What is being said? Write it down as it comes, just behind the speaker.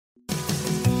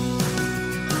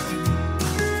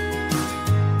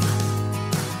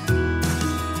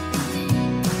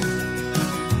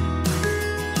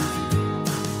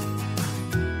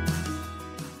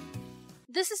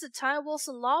This is the Ty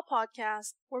Wilson Law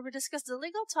Podcast, where we discuss the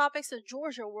legal topics of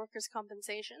Georgia workers'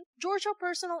 compensation, Georgia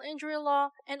personal injury law,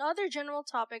 and other general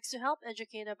topics to help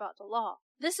educate about the law.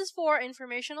 This is for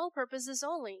informational purposes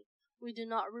only. We do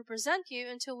not represent you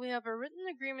until we have a written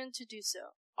agreement to do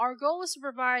so. Our goal is to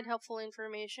provide helpful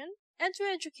information and to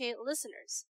educate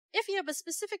listeners. If you have a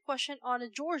specific question on a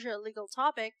Georgia legal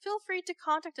topic, feel free to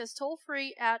contact us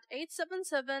toll-free at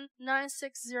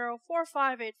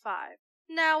 877-960-4585.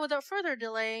 Now, without further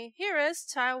delay, here is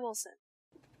Ty Wilson.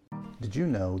 Did you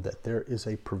know that there is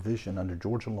a provision under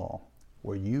Georgia law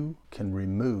where you can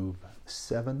remove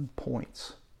 7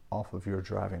 points off of your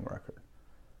driving record?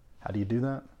 How do you do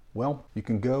that? Well, you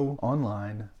can go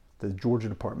online to the Georgia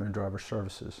Department of Driver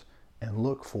Services and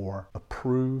look for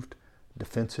approved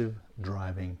defensive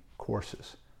driving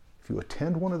courses. If you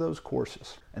attend one of those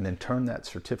courses and then turn that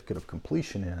certificate of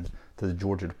completion in to the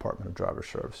Georgia Department of Driver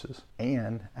Services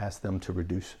and ask them to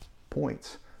reduce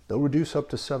points, they'll reduce up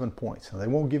to 7 points. Now, they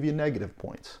won't give you negative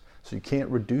points, so you can't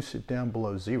reduce it down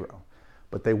below 0,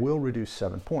 but they will reduce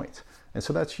 7 points. And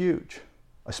so that's huge.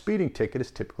 A speeding ticket is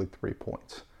typically 3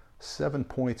 points. 7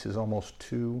 points is almost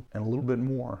 2 and a little bit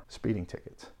more speeding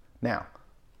tickets. Now,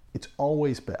 it's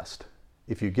always best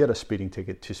if you get a speeding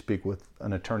ticket to speak with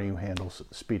an attorney who handles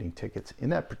speeding tickets in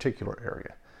that particular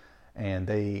area. And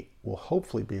they will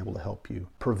hopefully be able to help you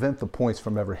prevent the points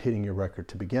from ever hitting your record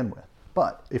to begin with.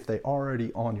 But if they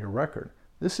already on your record,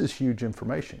 this is huge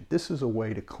information. This is a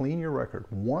way to clean your record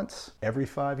once every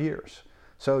 5 years.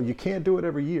 So you can't do it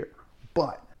every year,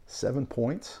 but 7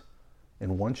 points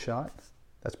in one shot,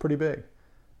 that's pretty big.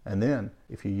 And then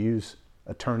if you use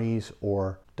attorneys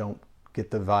or don't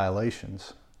get the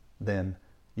violations, then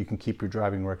you can keep your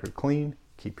driving record clean,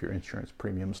 keep your insurance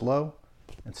premiums low,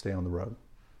 and stay on the road.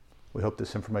 We hope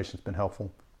this information has been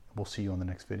helpful. We'll see you on the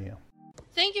next video.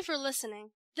 Thank you for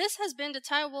listening. This has been the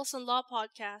Ty Wilson Law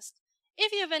Podcast.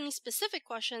 If you have any specific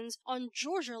questions on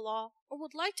Georgia law or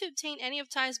would like to obtain any of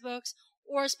Ty's books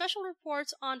or special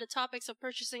reports on the topics of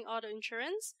purchasing auto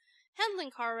insurance, handling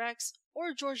car wrecks,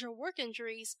 or Georgia work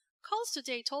injuries, call us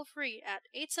today toll-free at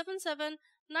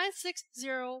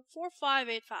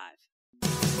 877-960-4585.